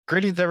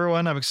Greetings,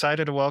 everyone. I'm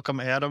excited to welcome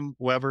Adam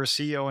Weber,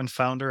 CEO and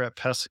founder at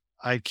Pest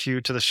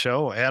IQ, to the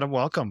show. Adam,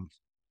 welcome.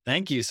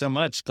 Thank you so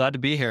much. Glad to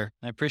be here.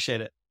 I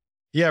appreciate it.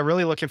 Yeah,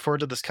 really looking forward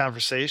to this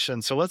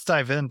conversation. So let's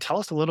dive in. Tell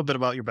us a little bit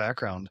about your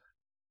background.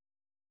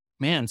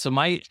 Man, so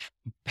my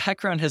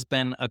background has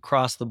been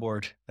across the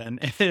board. And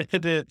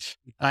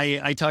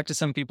I talk to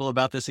some people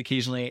about this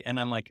occasionally, and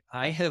I'm like,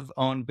 I have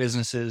owned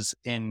businesses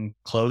in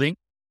clothing.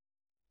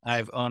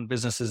 I've owned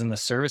businesses in the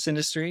service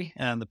industry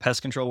and the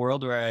pest control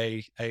world, where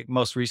I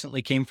most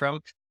recently came from.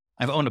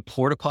 I've owned a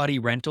porta potty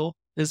rental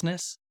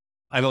business.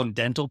 I've owned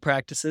dental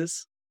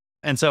practices.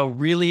 And so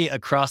really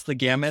across the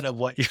gamut of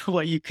what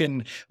you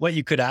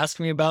could ask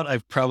me about,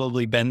 I've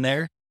probably been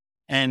there.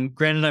 And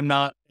granted, I'm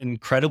not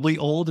incredibly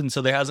old, and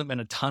so there hasn't been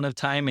a ton of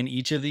time in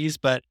each of these,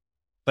 but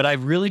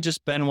I've really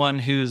just been one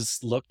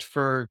who's looked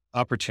for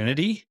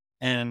opportunity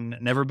and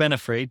never been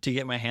afraid to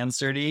get my hands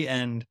dirty.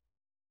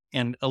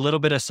 And a little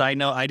bit of side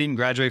note, I didn't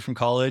graduate from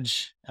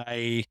college.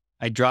 I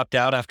dropped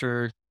out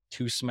after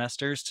 2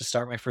 semesters to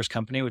start my first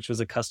company, which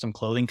was a custom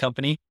clothing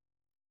company.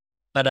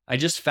 But I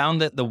just found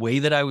that the way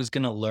that I was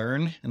going to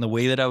learn and the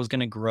way that I was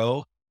going to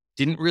grow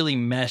didn't really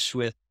mesh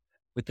with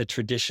the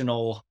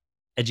traditional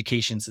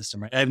education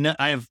system. Right?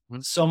 I have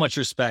so much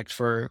respect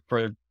for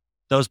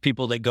those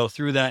people that go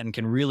through that and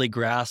can really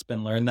grasp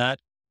and learn that.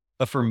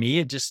 But for me,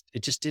 it just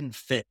didn't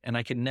fit, and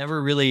I could never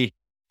really,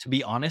 to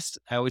be honest,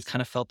 I always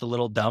kind of felt a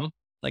little dumb,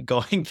 like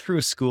going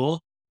through school.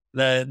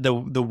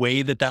 The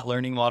way that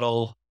learning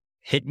model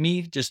hit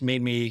me just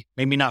made me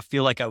not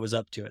feel like I was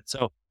up to it.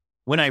 So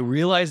when I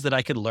realized that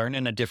I could learn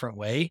in a different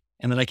way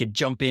and that I could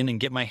jump in and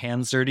get my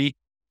hands dirty,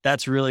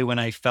 that's really when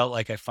I felt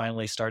like I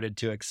finally started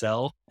to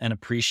excel and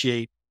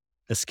appreciate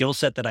the skill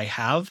set that I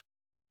have,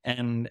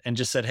 and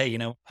just said, hey,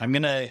 I'm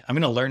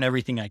gonna learn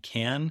everything I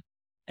can,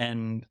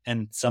 and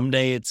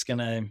someday it's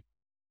gonna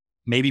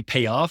maybe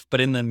pay off,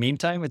 but in the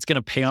meantime, it's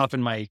gonna pay off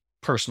in my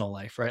personal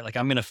life, right? Like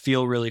I'm gonna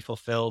feel really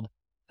fulfilled.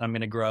 I'm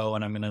gonna grow,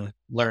 and I'm gonna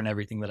learn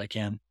everything that I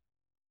can.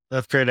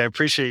 That's great. I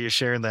appreciate you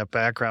sharing that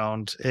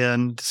background.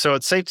 And so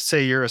it's safe to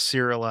say you're a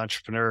serial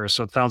entrepreneur.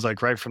 So it sounds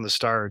like right from the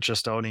start,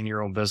 just owning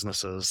your own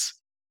businesses.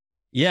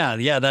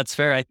 Yeah, that's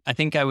fair. I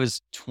think I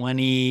was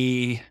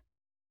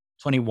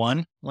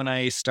 21 when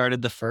I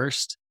started the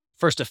first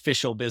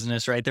official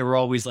business, right? There were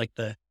always like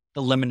the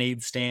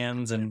lemonade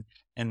stands and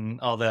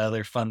all the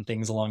other fun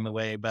things along the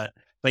way. But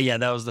yeah,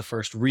 that was the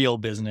first real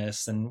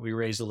business, and we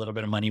raised a little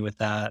bit of money with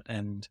that.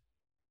 And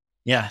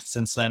yeah,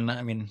 since then,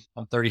 I mean,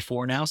 I'm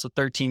 34 now, so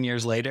 13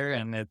 years later,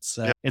 and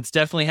Yeah. it's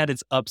definitely had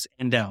its ups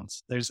and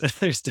downs. There's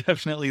there's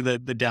definitely the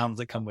downs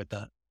that come with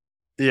that.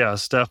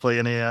 Yes, definitely.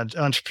 Any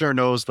entrepreneur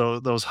knows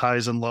those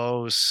highs and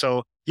lows.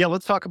 So yeah,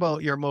 let's talk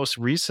about your most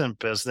recent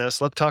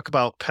business. Let's talk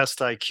about Pest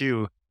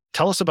IQ.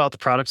 Tell us about the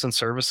products and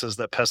services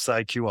that Pest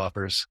IQ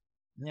offers.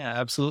 Yeah,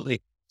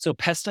 absolutely. So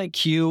Pest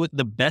IQ,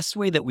 the best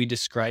way that we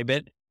describe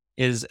it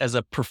is as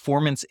a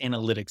performance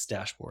analytics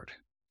dashboard.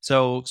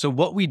 So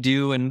what we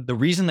do, and the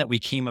reason that we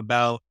came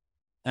about,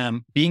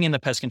 being in the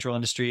pest control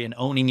industry and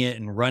owning it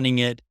and running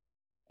it,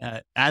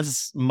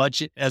 as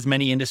much as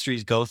many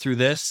industries go through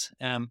this,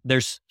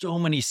 there's so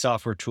many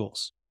software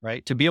tools,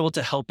 right, to be able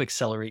to help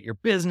accelerate your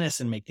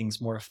business and make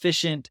things more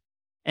efficient.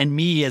 And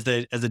me as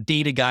a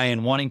data guy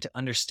and wanting to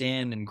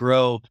understand and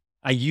grow,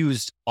 I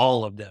used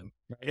all of them,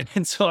 right?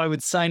 And so I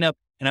would sign up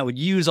and I would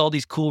use all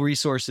these cool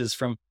resources,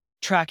 from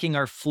tracking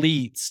our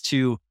fleets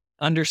to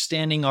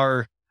understanding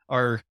our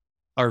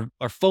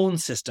phone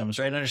systems,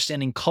 right?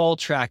 Understanding call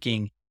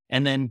tracking,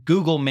 and then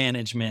Google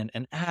management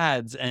and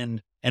ads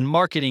and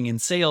marketing and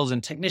sales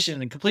and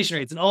technician and completion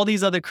rates and all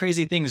these other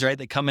crazy things, right,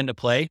 that come into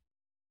play.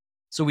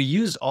 So we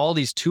used all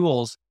these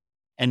tools,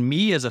 and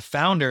me as a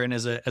founder and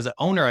as an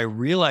owner, I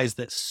realized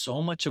that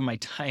so much of my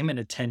time and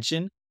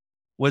attention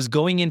was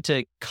going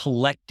into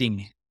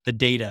collecting the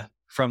data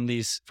from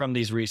these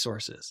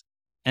resources.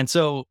 And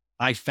so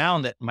I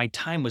found that my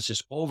time was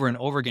just over and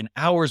over again.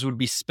 Hours would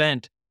be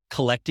spent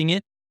collecting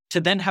it to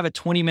then have a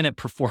 20-minute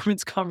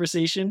performance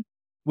conversation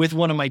with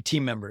one of my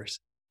team members.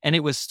 And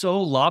it was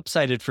so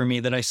lopsided for me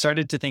that I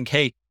started to think,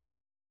 hey,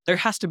 there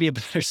has to be a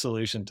better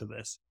solution to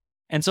this.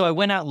 And so I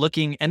went out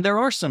looking, and there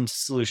are some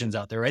solutions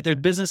out there, right? There's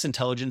business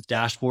intelligence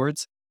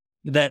dashboards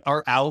that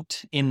are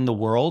out in the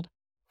world.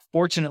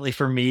 Fortunately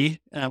for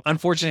me,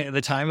 unfortunately at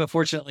the time, but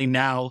fortunately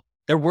now,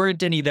 there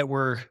weren't any that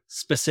were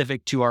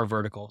specific to our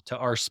vertical, to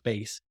our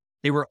space.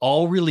 They were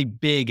all really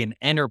big and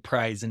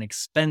enterprise and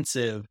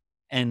expensive,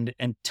 and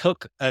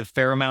took a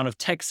fair amount of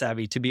tech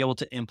savvy to be able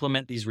to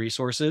implement these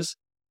resources.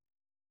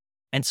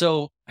 And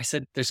so I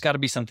said, there's got to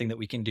be something that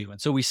we can do.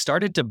 And so we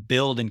started to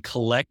build and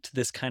collect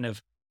this kind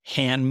of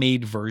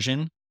handmade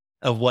version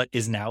of what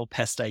is now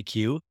Pest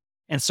IQ,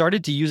 and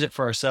started to use it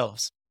for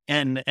ourselves.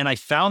 And I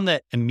found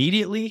that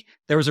immediately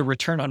there was a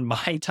return on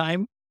my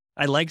time.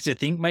 I like to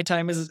think my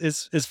time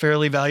is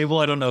fairly valuable.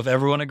 I don't know if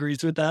everyone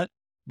agrees with that,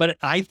 but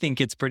I think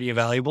it's pretty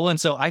valuable.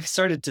 And so I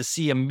started to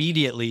see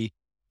immediately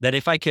that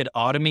if I could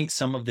automate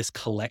some of this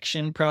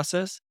collection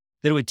process,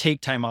 that it would take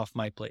time off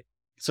my plate.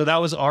 So that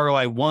was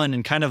ROI one,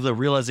 and kind of the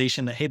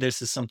realization that, hey,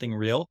 this is something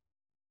real.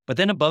 But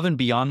then above and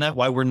beyond that,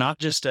 why we're not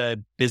just a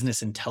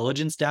business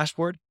intelligence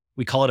dashboard,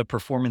 we call it a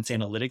performance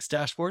analytics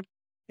dashboard,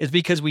 is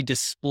because we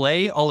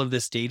display all of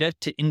this data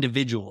to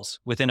individuals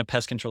within a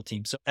pest control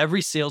team. So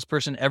every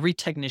salesperson, every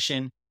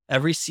technician,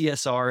 every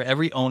CSR,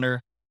 every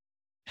owner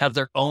have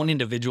their own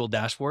individual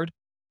dashboard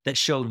that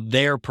show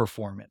their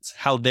performance,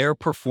 how they're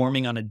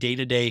performing on a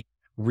day-to-day,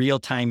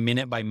 real-time,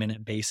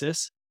 minute-by-minute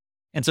basis.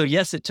 And so,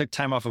 yes, it took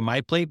time off of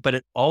my plate, but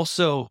it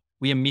also,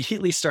 we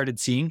immediately started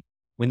seeing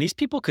when these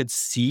people could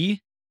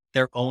see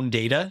their own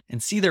data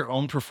and see their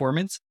own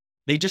performance,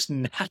 they just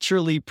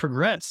naturally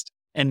progressed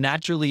and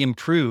naturally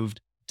improved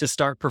to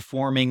start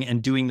performing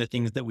and doing the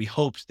things that we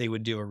hoped they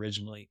would do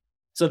originally.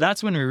 So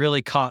that's when we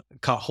really caught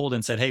hold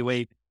and said, hey,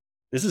 wait,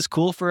 this is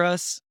cool for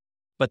us,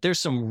 but there's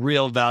some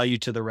real value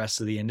to the rest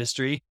of the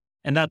industry.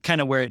 And that's kind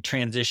of where it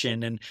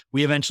transitioned. And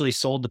we eventually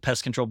sold the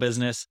pest control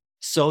business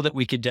so that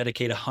we could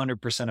dedicate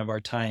 100% of our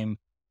time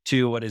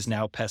to what is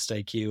now Pest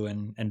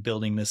IQ and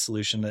building this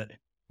solution that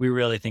we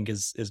really think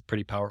is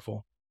pretty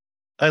powerful.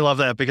 I love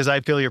that because I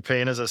feel your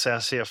pain as a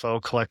SaaS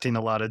CFO, collecting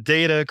a lot of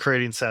data,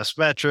 creating SaaS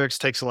metrics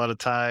takes a lot of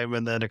time,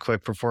 and then a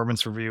quick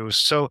performance review.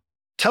 So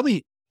tell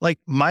me, like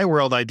my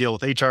world, I deal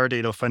with HR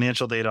data,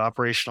 financial data,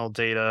 operational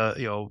data,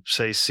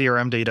 say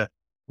CRM data.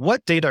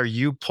 What data are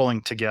you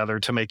pulling together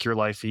to make your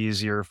life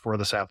easier for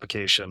this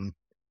application?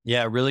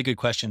 Yeah, really good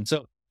question.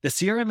 So the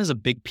CRM is a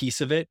big piece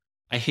of it.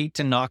 I hate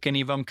to knock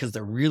any of them because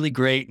they're really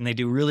great and they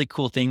do really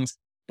cool things,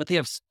 but they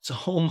have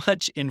so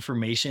much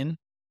information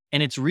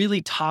and it's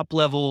really top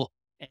level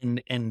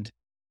and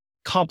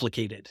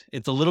complicated.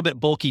 It's a little bit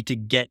bulky to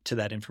get to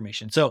that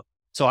information. So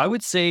I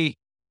would say,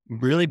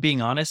 really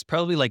being honest,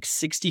 probably like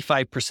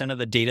 65% of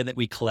the data that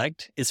we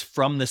collect is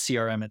from the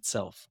CRM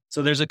itself.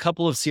 So there's a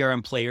couple of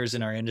CRM players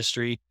in our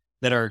industry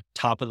that are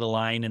top of the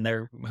line and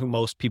they're who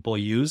most people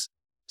use.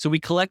 So we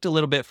collect a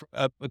little bit,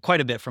 quite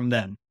a bit from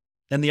them.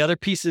 Then the other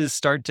pieces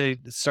start to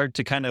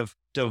kind of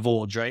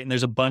divulge, right? And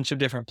there's a bunch of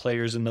different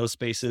players in those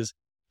spaces.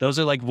 Those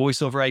are like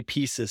voice over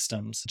IP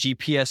systems,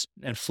 GPS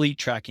and fleet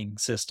tracking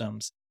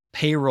systems,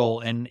 payroll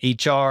and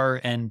HR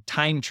and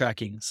time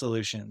tracking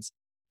solutions.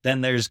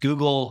 Then there's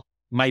Google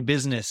My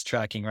Business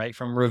tracking, right?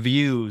 From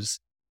reviews.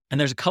 And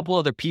there's a couple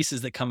other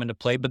pieces that come into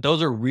play, but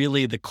those are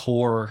really the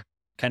core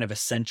kind of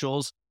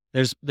essentials.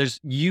 There's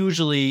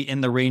usually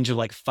in the range of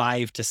like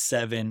 5 to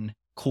 7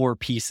 core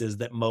pieces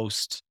that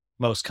most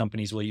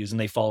companies will use, and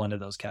they fall into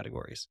those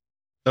categories.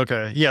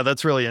 Okay. Yeah,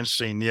 that's really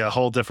interesting. Yeah,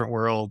 whole different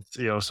world,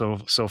 so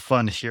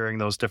fun hearing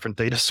those different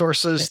data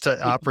sources to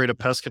operate a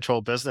pest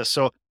control business.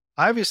 So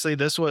obviously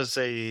this was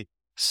a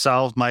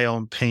solve my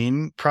own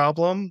pain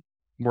problem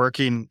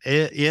working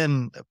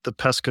in the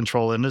pest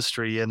control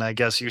industry. And I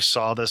guess you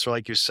saw this, or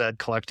like you said,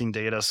 collecting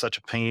data is such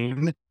a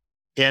pain.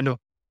 And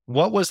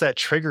what was that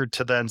triggered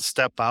to then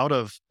step out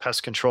of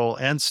pest control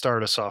and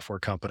start a software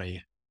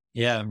company?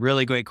 Yeah,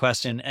 really great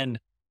question. And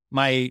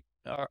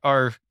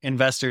our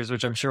investors,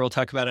 which I'm sure we'll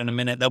talk about in a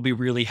minute, they'll be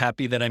really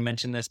happy that I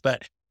mentioned this.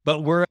 But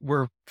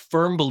we're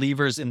firm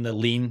believers in the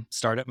lean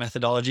startup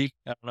methodology.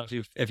 I don't know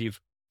if you've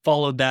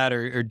followed that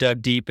or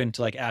dug deep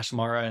into like Ash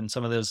Mara and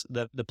some of those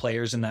the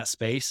players in that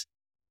space.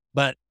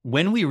 But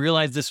when we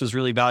realized this was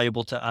really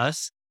valuable to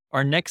us,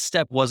 our next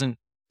step wasn't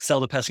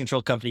sell the pest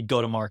control company,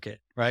 go to market,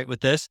 right?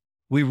 With this,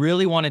 we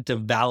really wanted to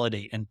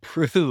validate and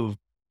prove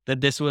that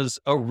this was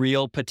a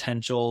real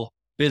potential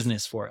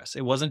business for us.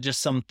 It wasn't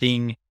just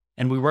something,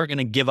 and we weren't going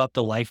to give up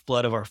the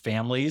lifeblood of our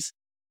families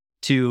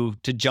to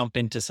jump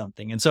into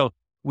something. And so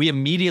we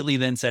immediately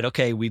then said,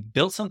 okay, we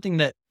built something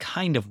that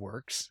kind of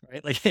works,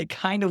 right? Like it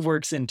kind of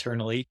works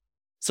internally.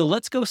 So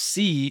let's go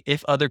see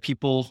if other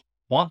people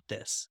want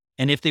this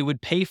and if they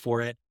would pay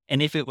for it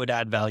and if it would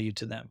add value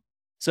to them.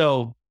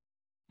 So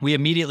we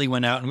immediately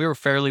went out and we were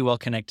fairly well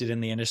connected in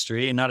the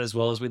industry and not as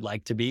well as we'd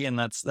like to be. And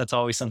that's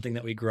always something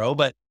that we grow.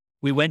 But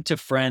we went to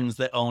friends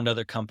that owned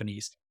other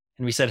companies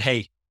and we said,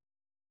 hey,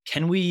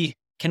 can we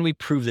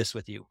prove this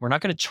with you? We're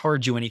not going to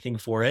charge you anything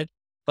for it,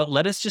 but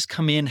let us just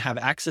come in, have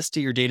access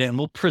to your data, and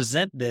we'll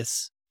present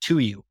this to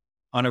you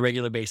on a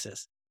regular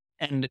basis.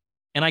 And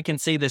I can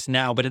say this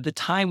now, but at the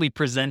time we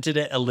presented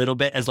it a little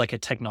bit as like a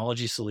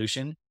technology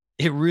solution.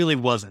 It really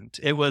wasn't.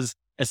 It was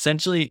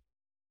essentially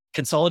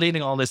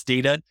consolidating all this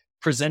data,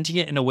 presenting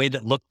it in a way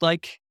that looked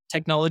like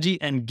technology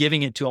and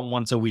giving it to them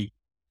once a week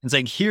and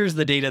saying, here's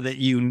the data that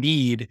you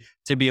need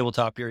to be able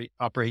to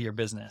operate your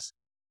business.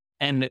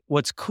 And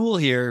what's cool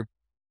here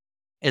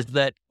is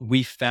that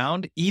we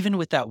found, even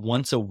with that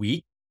once a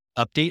week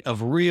update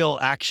of real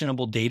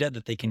actionable data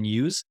that they can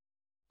use,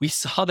 we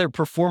saw their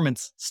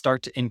performance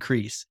start to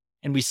increase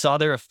and we saw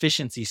their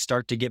efficiency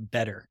start to get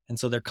better. And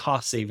so their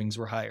cost savings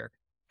were higher.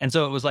 And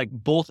so it was like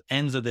both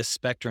ends of this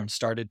spectrum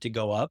started to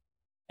go up.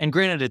 And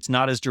granted, it's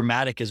not as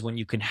dramatic as when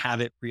you can have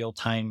it real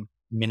time,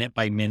 minute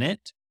by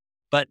minute,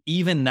 but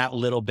even that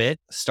little bit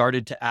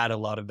started to add a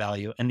lot of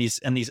value. And these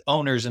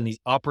owners and these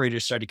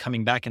operators started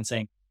coming back and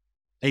saying,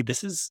 hey,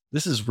 this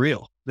is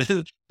real.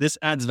 This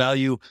adds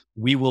value.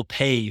 We will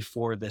pay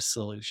for this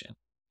solution.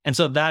 And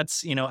so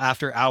that's,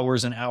 after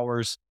hours and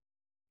hours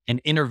and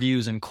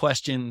interviews and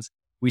questions,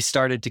 we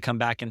started to come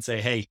back and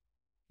say, hey,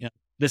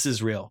 this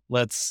is real.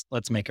 Let's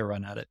make a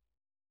run at it.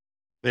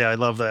 Yeah, I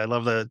love that. I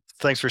love that.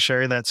 Thanks for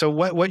sharing that. So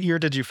what year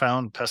did you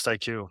found Pest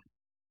IQ?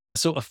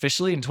 So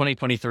officially in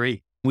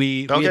 2023,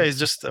 we Okay, had, it's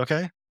just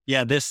okay.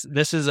 yeah, this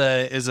is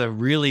a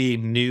really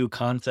new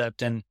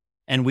concept, and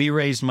we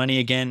raised money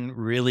again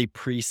really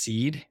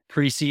pre-seed.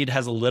 Pre-seed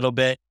has a little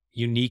bit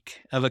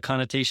unique of a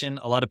connotation.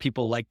 A lot of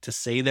people like to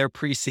say they're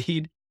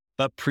pre-seed,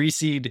 but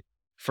pre-seed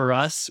for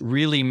us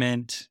really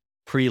meant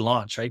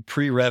pre-launch, right?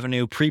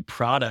 Pre-revenue,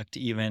 pre-product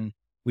even.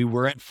 We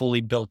weren't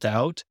fully built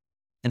out.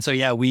 And so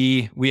yeah,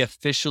 we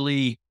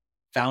officially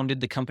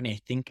founded the company, I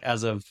think,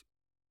 as of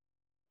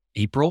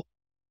April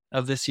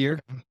of this year.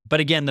 But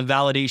again, the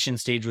validation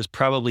stage was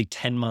probably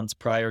 10 months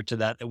prior to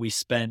that we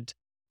spent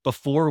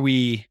before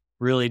we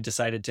really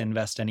decided to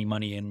invest any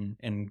money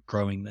in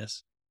growing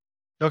this.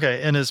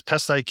 Okay, and is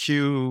Pest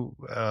IQ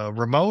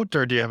remote,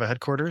 or do you have a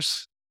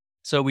headquarters?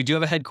 So we do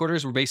have a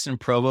headquarters. We're based in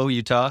Provo,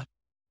 Utah.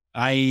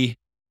 I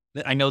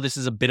I know this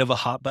is a bit of a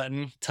hot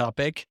button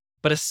topic,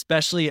 but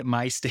especially at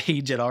my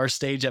stage, at our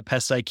stage at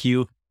Pest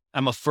IQ,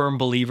 I'm a firm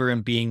believer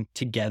in being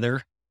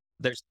together.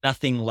 There's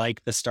nothing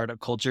like the startup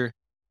culture.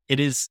 It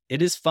is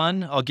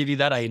fun. I'll give you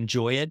that. I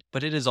enjoy it,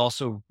 but it is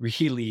also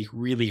really,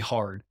 really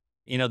hard.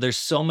 There's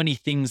so many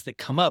things that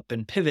come up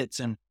and pivots,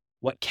 and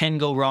what can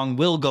go wrong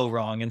will go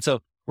wrong. And so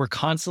we're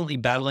constantly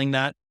battling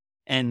that.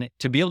 And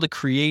to be able to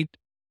create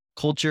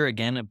culture,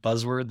 again, a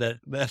buzzword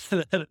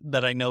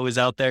that I know is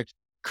out there,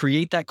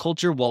 create that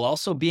culture while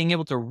also being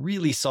able to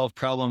really solve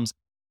problems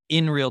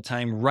in real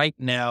time right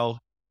now,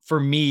 for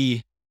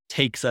me,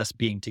 takes us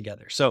being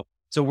together. So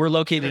we're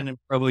located in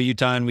Provo,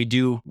 Utah, and we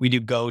do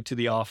go to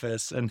the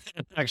office and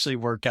actually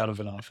work out of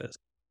an office.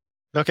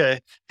 Okay,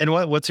 and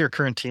what's your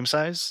current team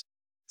size?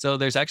 So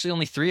there's actually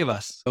only three of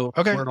us. So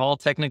Okay, we're all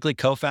technically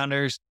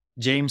co-founders.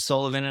 James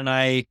Sullivan and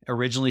I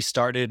originally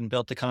started and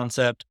built the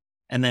concept.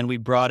 And then we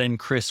brought in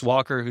Chris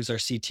Walker, who's our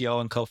CTO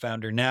and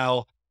co-founder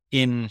now,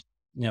 in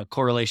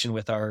correlation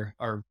with our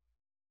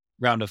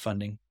round of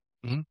funding.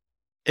 mhm.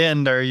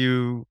 And are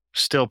you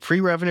still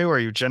pre-revenue? Or are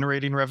you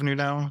generating revenue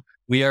now?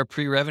 We are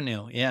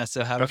pre-revenue. Yeah.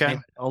 So haven't Okay,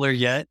 made a dollar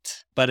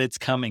yet, but it's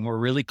coming. We're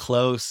really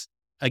close.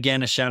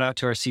 Again, a shout out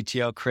to our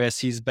CTO, Chris.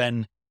 He's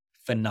been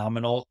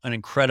phenomenal, an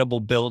incredible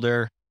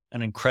builder,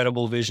 an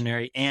incredible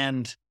visionary,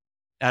 and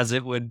as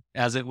it would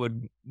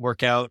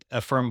work out,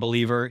 a firm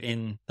believer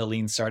in the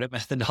lean startup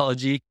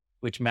methodology,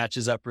 which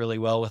matches up really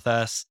well with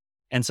us.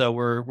 And so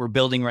we're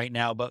building right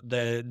now, but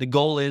the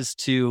goal is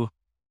to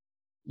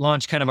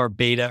launch kind of our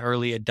beta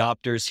early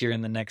adopters here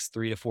in the next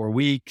 3 to 4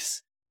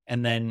 weeks.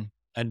 And then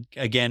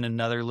again,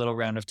 another little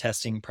round of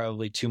testing,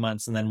 probably 2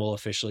 months. And then we'll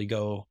officially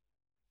go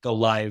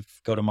live,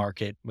 go to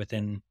market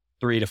within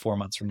 3 to 4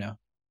 months from now.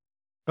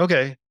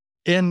 okay.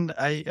 And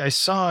I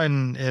saw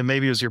and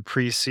maybe it was your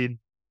pre-seed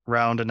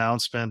round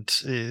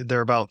announcement. There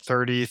are about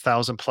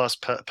 30,000 plus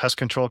pest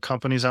control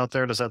companies out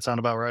there. Does that sound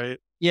about right?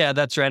 Yeah,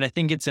 that's right. I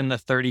think it's in the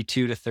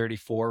 32 to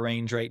 34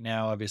 range right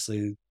now.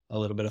 Obviously a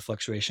little bit of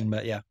fluctuation,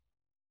 but yeah.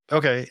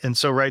 Okay. And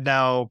so right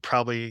now,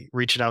 probably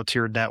reaching out to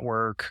your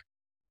network,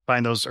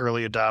 find those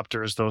early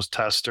adopters, those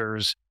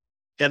testers.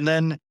 And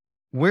then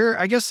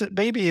I guess it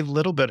may be a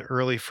little bit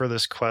early for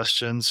this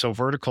question. So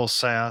vertical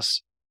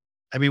SaaS,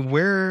 I mean,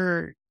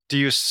 where do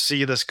you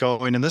see this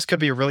going? And this could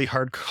be a really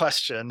hard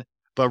question,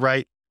 but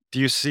right. Do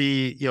you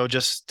see,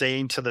 just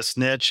staying to this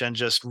niche and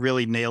just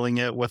really nailing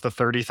it with the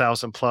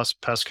 30,000 plus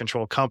pest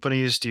control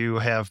companies? Do you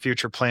have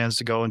future plans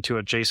to go into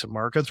adjacent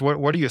markets?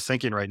 What are you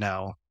thinking right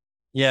now?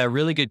 Yeah,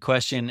 really good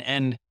question.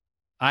 And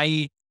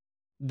I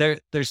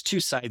there's two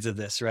sides of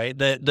this, right?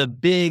 The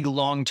big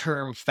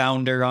long-term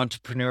founder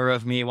entrepreneur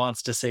of me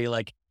wants to say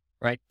like,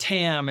 right,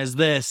 TAM is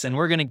this, and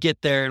we're going to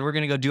get there and we're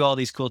going to go do all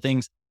these cool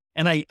things.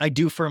 And I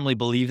do firmly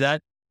believe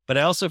that, but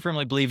I also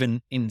firmly believe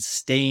in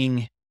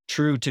staying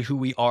true to who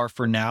we are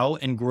for now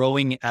and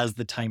growing as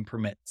the time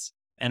permits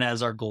and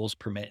as our goals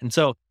permit. And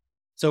so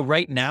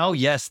right now,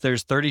 yes,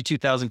 there's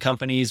 32,000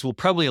 companies. We'll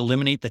probably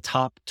eliminate the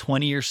top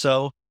 20 or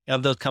so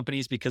of those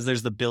companies because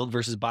there's the build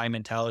versus buy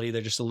mentality.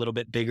 They're just a little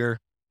bit bigger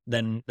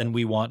than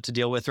we want to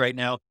deal with right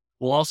now.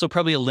 We'll also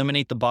probably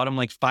eliminate the bottom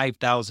like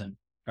 5,000.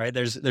 Right?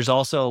 There's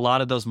also a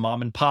lot of those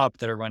mom and pop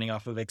that are running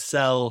off of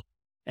Excel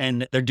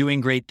and they're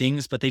doing great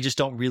things, but they just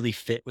don't really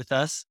fit with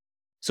us.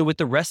 So with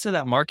the rest of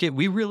that market,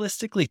 we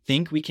realistically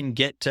think we can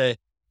get to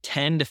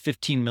 10 to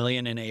 15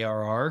 million in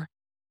ARR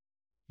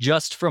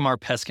just from our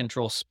pest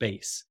control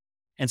space.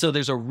 And so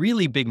there's a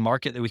really big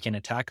market that we can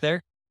attack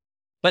there.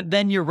 But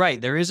then you're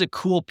right. There is a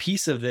cool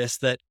piece of this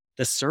that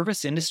the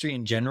service industry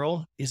in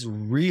general is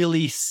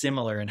really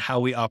similar in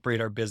how we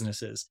operate our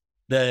businesses.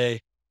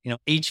 The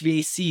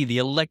HVAC, the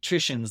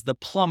electricians, the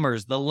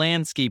plumbers, the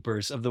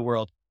landscapers of the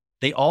world,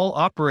 they all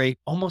operate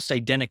almost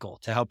identical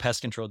to how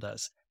pest control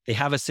does. They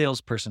have a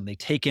salesperson, they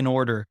take an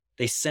order,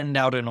 they send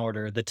out an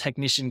order, the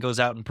technician goes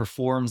out and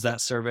performs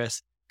that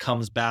service,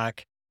 comes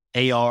back,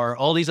 AR,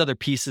 all these other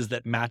pieces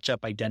that match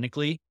up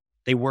identically,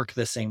 they work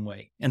the same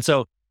way. And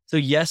so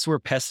yes, we're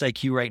Pest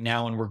IQ right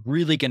now, and we're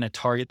really going to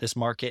target this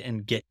market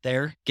and get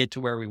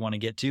to where we want to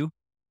get to.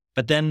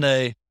 But then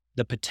the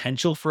the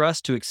potential for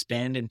us to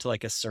expand into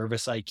like a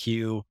service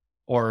IQ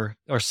or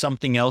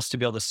something else to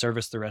be able to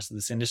service the rest of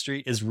this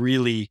industry is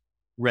really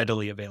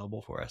readily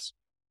available for us.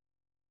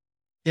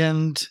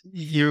 And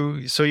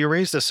you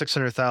raised a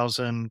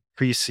 600,000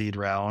 pre-seed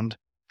round.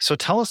 So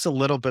tell us a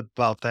little bit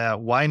about that.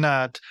 Why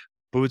not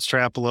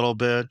bootstrap a little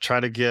bit, try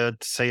to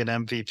get, say, an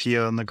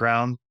MVP on the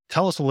ground?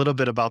 Tell us a little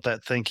bit about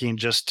that thinking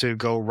just to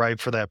go right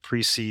for that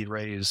pre-seed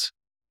raise.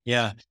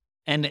 Yeah.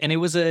 And it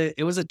was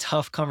a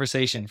tough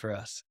conversation for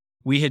us.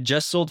 We had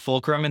just sold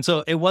Fulcrum. And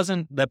so it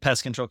wasn't the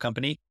pest control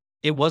company.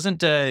 It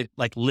wasn't a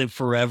like live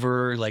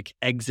forever, like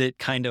exit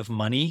kind of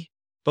money,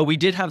 but we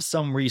did have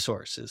some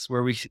resources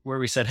where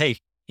we said, hey,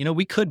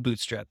 we could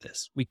bootstrap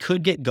this. We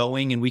could get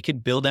going and we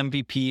could build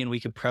MVP and we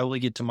could probably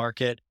get to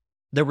market.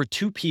 There were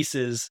two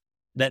pieces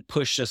that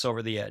pushed us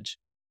over the edge.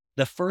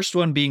 The first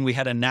one being we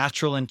had a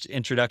natural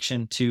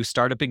introduction to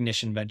Startup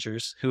Ignition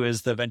Ventures, who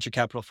is the venture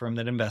capital firm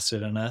that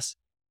invested in us.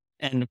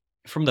 And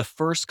from the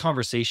first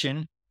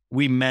conversation,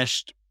 we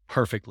meshed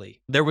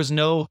perfectly. There was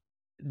no,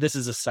 this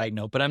is a side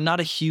note, but I'm not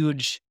a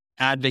huge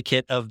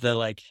advocate of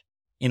the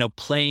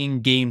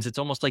playing games. It's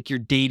almost like you're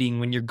dating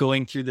when you're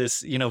going through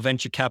this,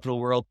 venture capital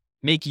world.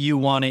 Make you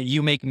want it,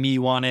 you make me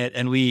want it.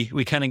 And we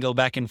kind of go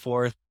back and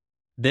forth.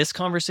 This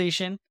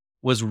conversation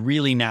was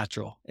really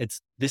natural.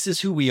 This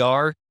is who we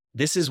are.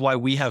 This is why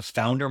we have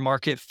founder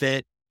market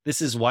fit.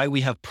 This is why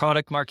we have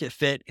product market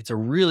fit. It's a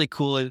really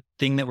cool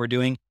thing that we're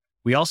doing.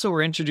 We also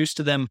were introduced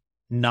to them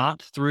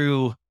not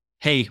through,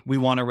 hey, we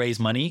want to raise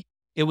money.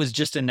 It was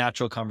just a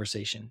natural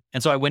conversation.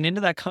 And so I went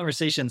into that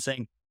conversation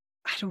saying,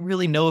 I don't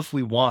really know if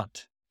we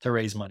want to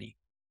raise money.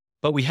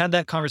 But we had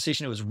that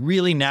conversation. It was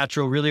really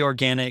natural, really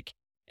organic,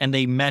 and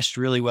they meshed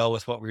really well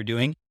with what we were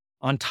doing.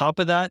 On top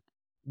of that,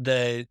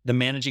 the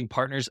managing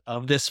partners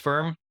of this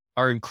firm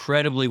are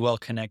incredibly well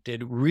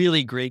connected,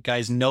 really great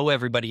guys, know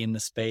everybody in the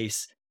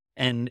space,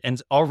 and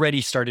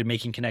already started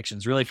making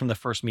connections really from the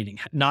first meeting,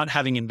 not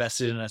having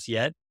invested in us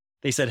yet.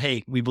 They said,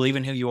 hey, we believe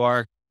in who you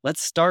are.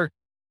 Let's start,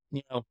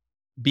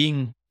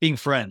 being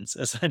friends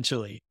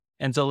essentially.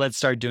 And so let's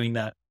start doing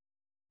that.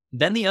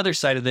 Then the other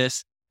side of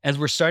this, as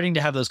we're starting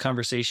to have those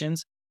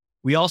conversations,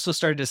 we also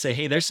started to say,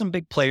 hey, there's some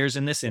big players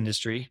in this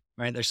industry,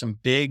 right? There's some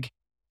big,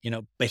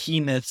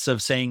 behemoths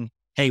of saying,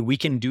 hey, we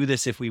can do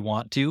this if we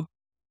want to.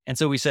 And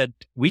so we said,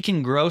 we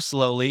can grow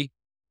slowly,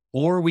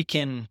 or we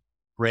can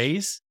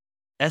raise,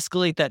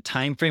 escalate that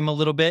time frame a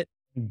little bit,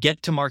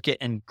 get to market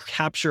and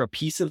capture a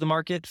piece of the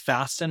market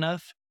fast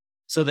enough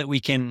so that we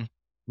can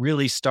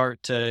really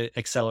start to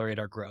accelerate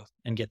our growth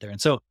and get there.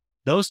 And so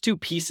those two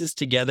pieces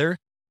together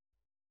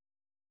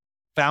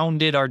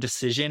founded our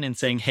decision in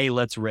saying, hey,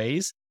 let's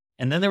raise.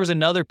 And then there was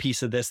another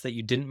piece of this that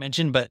you didn't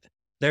mention, but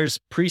there's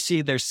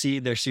pre-seed, there's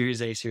seed, there's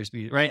Series A, Series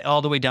B, right?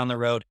 All the way down the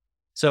road.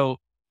 So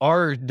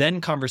our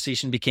then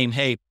conversation became,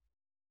 hey,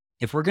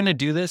 if we're going to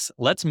do this,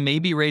 let's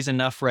maybe raise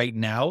enough right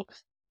now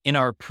in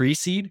our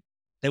pre-seed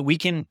that we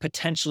can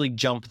potentially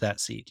jump that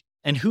seed.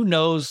 And who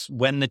knows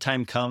when the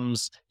time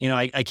comes,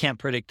 I can't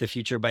predict the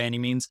future by any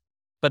means,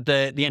 but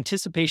the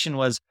anticipation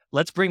was,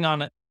 let's bring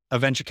on a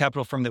venture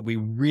capital firm that we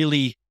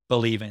really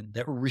believe in,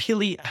 that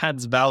really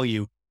adds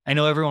value. I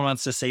know everyone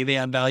wants to say they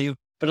add value,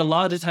 but a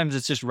lot of the times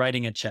it's just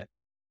writing a check.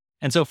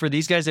 And so for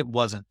these guys, it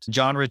wasn't.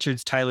 John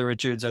Richards, Tyler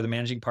Richards are the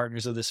managing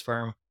partners of this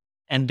firm.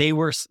 And they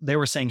were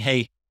saying,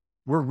 hey,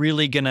 we're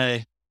really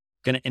gonna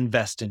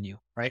invest in you,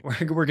 right?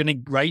 We're gonna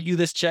write you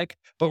this check,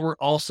 but we're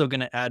also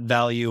gonna add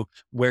value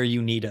where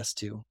you need us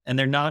to. And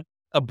they're not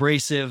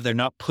abrasive, they're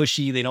not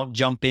pushy, they don't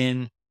jump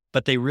in,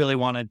 but they really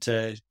wanted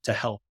to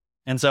help.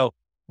 And so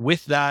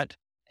with that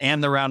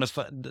and the round of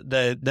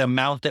the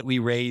amount that we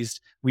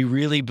raised, we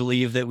really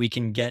believe that we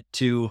can get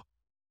to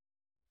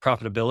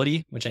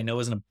profitability, which I know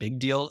isn't a big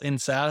deal in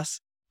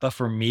SaaS, but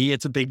for me,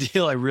 it's a big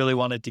deal. I really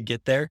wanted to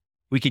get there.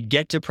 We could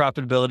get to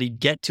profitability,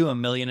 get to $1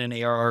 million in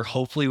ARR,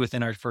 hopefully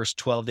within our first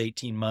 12 to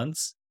 18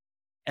 months,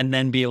 and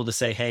then be able to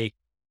say, hey,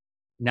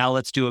 now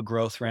let's do a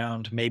growth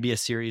round, maybe a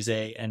Series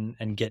A,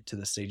 and get to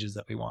the stages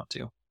that we want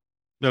to.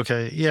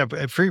 Okay. Yeah. But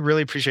I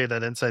really appreciate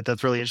that insight.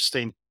 That's really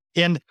interesting.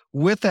 And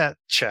with that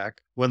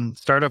check, when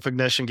Startup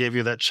Ignition gave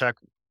you that check,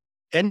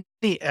 any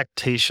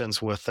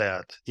expectations with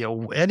that?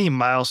 Any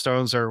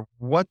milestones, or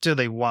what do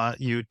they want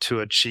you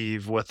to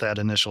achieve with that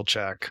initial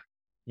check?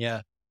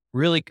 Yeah,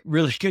 really,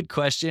 really good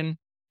question.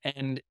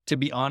 And to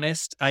be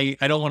honest, I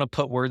don't want to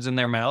put words in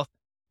their mouth,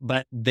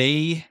 but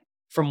they,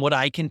 from what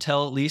I can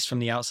tell, at least from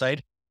the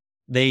outside,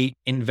 they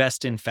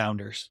invest in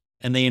founders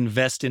and they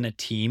invest in a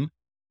team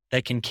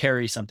that can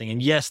carry something.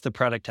 And yes, the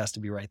product has to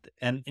be right.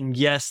 And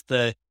yes,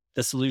 the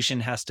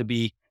solution has to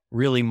be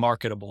really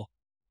marketable.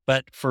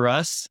 But for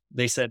us,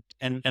 they said,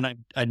 and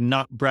I'm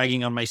not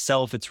bragging on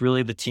myself, it's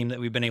really the team that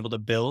we've been able to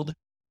build.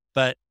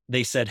 But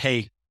they said,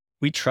 hey,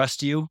 we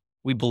trust you.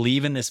 We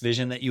believe in this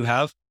vision that you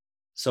have.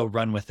 So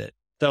run with it.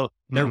 So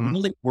there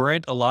really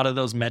weren't a lot of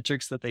those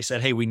metrics that they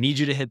said, hey, we need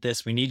you to hit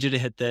this. We need you to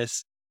hit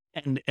this.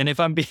 And if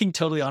I'm being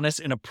totally honest,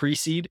 in a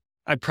pre-seed,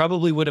 I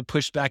probably would have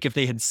pushed back if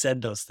they had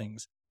said those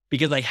things,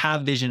 because I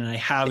have vision and I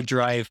have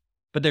drive,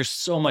 but there's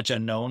so much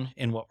unknown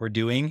in what we're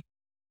doing.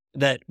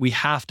 that we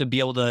have to be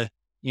able to,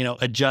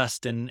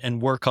 adjust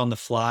and work on the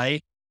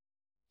fly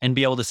and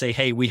be able to say,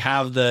 hey, we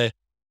have the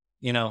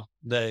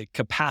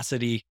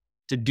capacity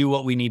to do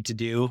what we need to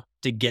do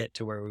to get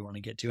to where we want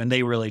to get to. And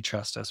they really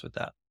trust us with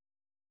that.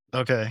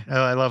 Okay.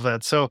 Oh, I love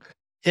that. So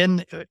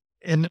in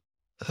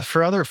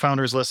for other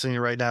founders listening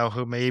right now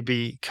who may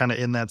be kind of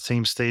in that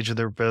same stage of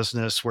their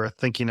business where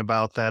thinking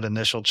about that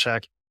initial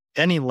check,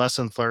 any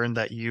lessons learned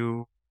that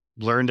you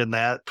learned in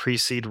that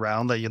pre-seed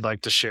round that you'd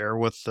like to share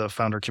with the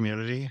founder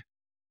community?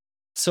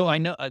 So I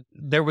know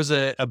there was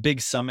a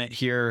big summit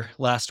here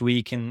last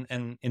week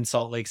in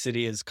Salt Lake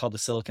City. Is called the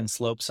Silicon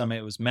Slope Summit.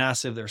 It was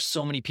massive. There's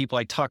so many people.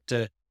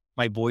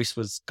 My voice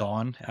was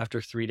gone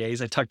after 3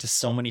 days. I talked to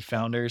so many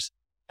founders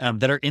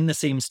that are in the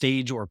same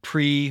stage or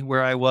pre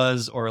where I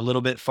was or a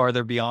little bit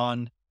farther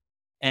beyond.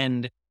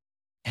 And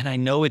I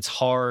know it's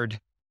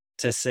hard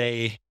to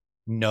say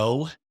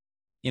no,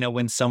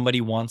 when somebody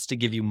wants to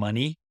give you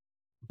money,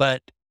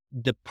 but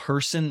the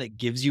person that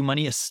gives you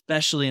money,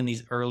 especially in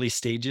these early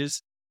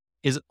stages,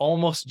 is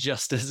almost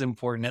just as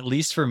important, at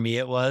least for me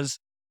it was,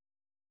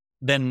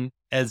 than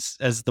as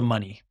the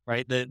money,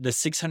 right? The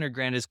 600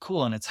 grand is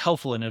cool and it's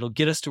helpful and it'll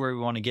get us to where we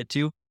want to get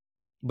to.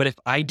 But if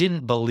I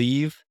didn't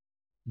believe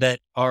that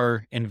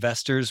our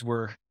investors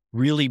were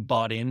really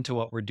bought into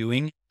what we're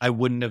doing, I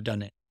wouldn't have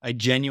done it. I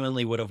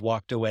genuinely would have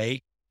walked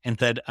away and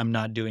said, I'm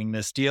not doing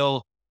this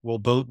deal. We'll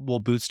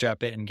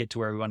bootstrap it and get to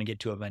where we want to get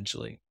to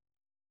eventually.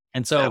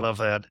 And I so love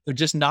that.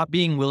 just not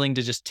being willing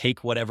to just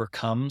take whatever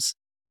comes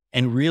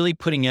and really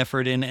putting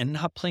effort in and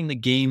not playing the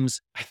games.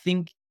 I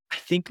think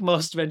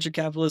most venture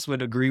capitalists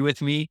would agree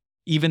with me,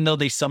 even though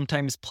they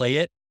sometimes play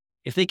it.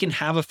 If they can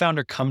have a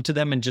founder come to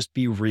them and just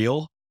be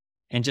real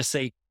and just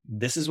say,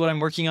 this is what I'm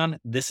working on.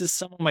 This is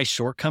some of my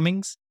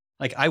shortcomings.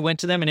 Like I went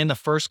to them and in the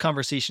first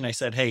conversation, I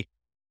said, hey,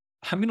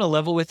 I'm going to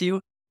level with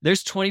you.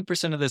 There's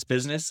 20% of this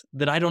business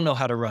that I don't know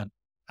how to run.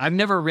 I've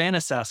never ran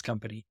a SaaS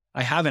company.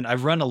 I haven't.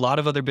 I've run a lot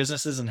of other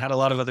businesses and had a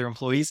lot of other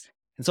employees.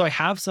 And so I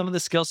have some of the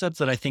skill sets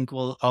that I think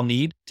I'll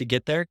need to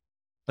get there,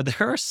 but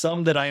there are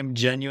some that I am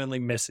genuinely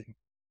missing.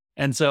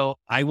 And so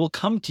I will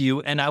come to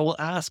you and I will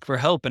ask for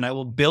help and I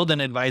will build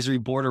an advisory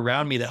board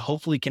around me that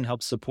hopefully can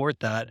help support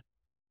that.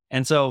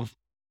 And so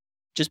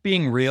just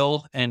being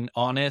real and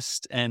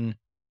honest and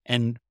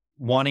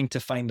wanting to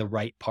find the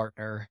right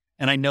partner.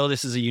 And I know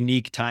this is a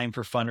unique time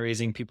for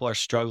fundraising. People are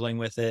struggling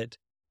with it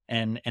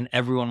and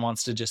everyone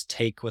wants to just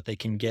take what they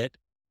can get.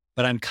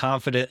 But I'm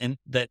confident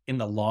that in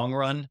the long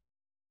run,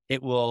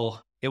 it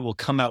will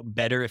come out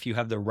better if you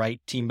have the right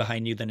team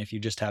behind you than if you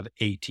just have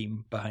a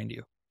team behind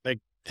you.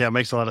 Yeah, it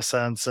makes a lot of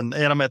sense. And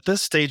Adam, at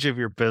this stage of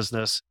your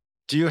business,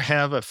 do you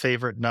have a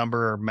favorite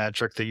number or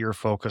metric that you're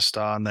focused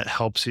on that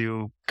helps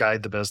you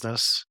guide the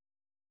business?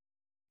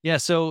 Yeah,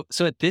 so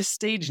at this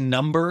stage,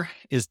 number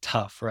is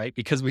tough, right?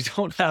 Because we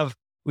don't have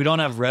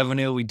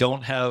revenue, we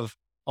don't have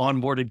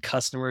onboarded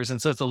customers,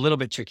 and so it's a little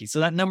bit tricky.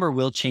 So that number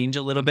will change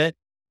a little bit,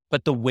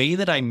 but the way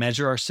that I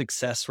measure our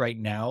success right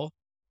now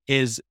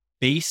is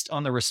based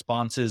on the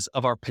responses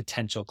of our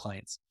potential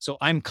clients. So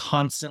I'm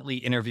constantly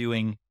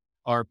interviewing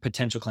our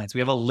potential clients. We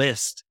have a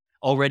list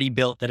already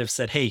built that have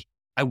said, "Hey,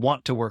 I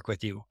want to work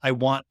with you. I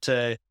want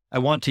to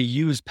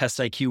use Pest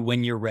IQ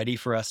when you're ready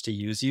for us to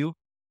use you."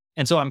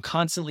 And so I'm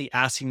constantly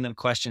asking them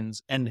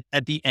questions. And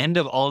at the end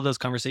of all of those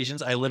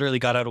conversations, I literally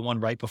got out of one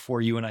right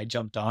before you and I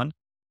jumped on.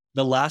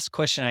 The last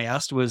question I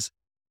asked was,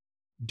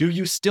 do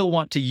you still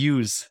want to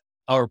use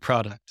our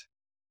product?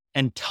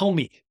 And tell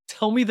me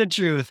the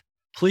truth.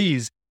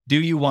 Please, do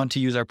you want to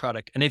use our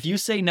product? And if you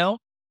say no,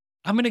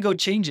 I'm going to go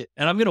change it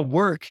and I'm going to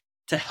work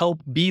to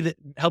help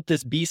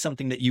this be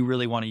something that you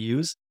really want to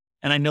use.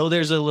 And I know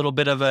there's a little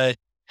bit of a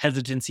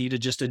hesitancy to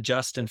just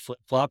adjust and flip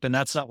flop. And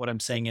that's not what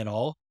I'm saying at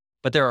all.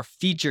 But there are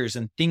features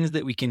and things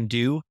that we can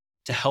do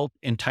to help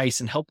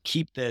entice and help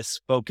keep this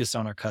focused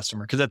on our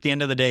customer. Because at the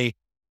end of the day,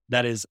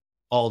 that is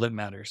all that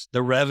matters.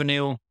 The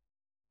revenue,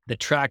 the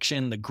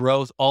traction, the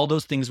growth, all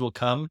those things will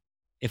come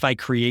if I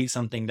create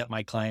something that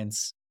my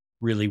clients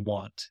really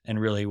want and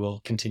really will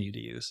continue to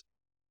use.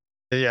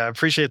 Yeah, I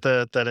appreciate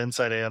that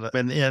insight,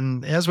 Adam.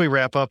 And as we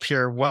wrap up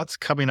here, what's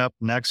coming up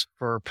next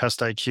for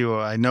Pest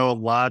IQ? I know a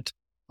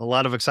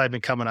lot of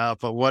excitement coming up,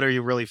 but what are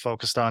you really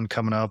focused on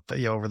coming up,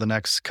 over the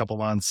next couple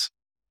months?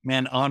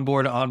 Man,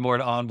 onboard,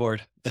 onboard,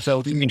 onboard.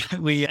 So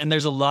and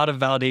there's a lot of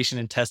validation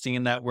and testing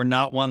in that. We're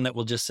not one that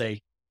will just say,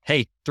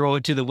 hey, throw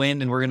it to the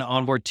wind and we're going to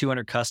onboard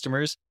 200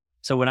 customers.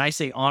 So when I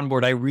say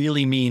onboard, I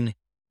really mean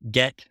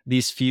get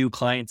these few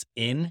clients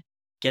in,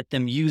 get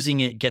them using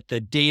it, get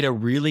the data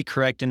really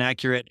correct and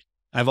accurate.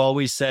 I've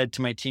always said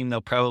to my team,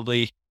 they'll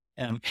probably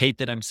hate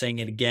that I'm saying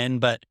it again,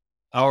 but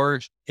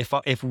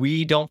if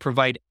we don't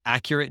provide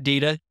accurate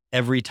data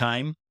every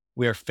time,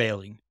 we are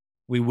failing.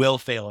 We will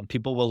fail and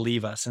people will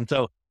leave us. And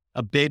so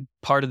a big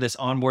part of this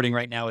onboarding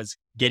right now is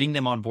getting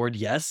them on board,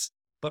 yes,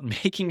 but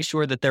making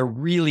sure that they're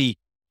really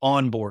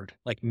on board,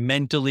 like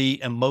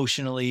mentally,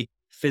 emotionally,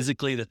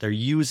 physically, that they're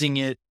using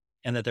it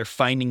and that they're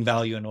finding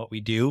value in what we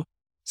do.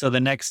 So the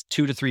next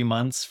 2 to 3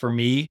 months for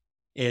me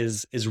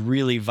is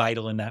really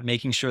vital in that,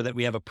 making sure that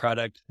we have a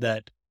product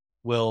that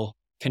will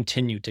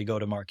continue to go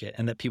to market,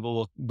 and that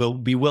people will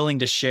be willing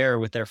to share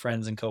with their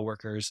friends and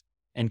coworkers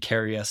and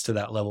carry us to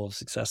that level of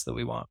success that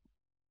we want.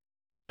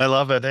 I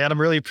love it.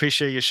 Adam, really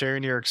appreciate you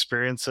sharing your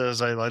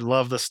experiences. I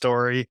love the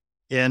story.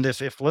 And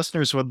if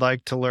listeners would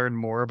like to learn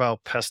more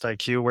about Pest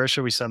IQ, where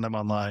should we send them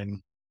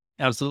online?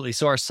 Absolutely.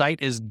 So our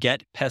site is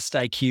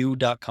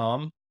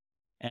getpestiq.com,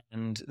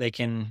 and they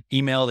can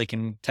email, they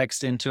can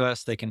text into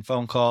us, they can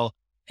phone call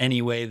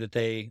any way that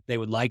they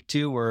would like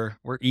to. We're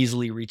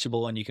easily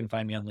reachable, and you can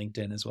find me on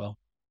LinkedIn as well.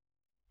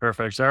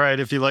 Perfect. All right.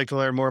 If you'd like to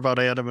learn more about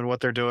Adam and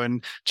what they're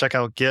doing, check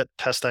out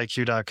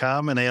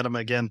getpestiq.com. And Adam,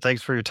 again,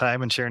 thanks for your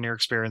time and sharing your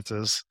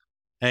experiences.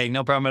 Hey,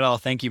 no problem at all.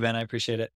 Thank you, Ben. I appreciate it.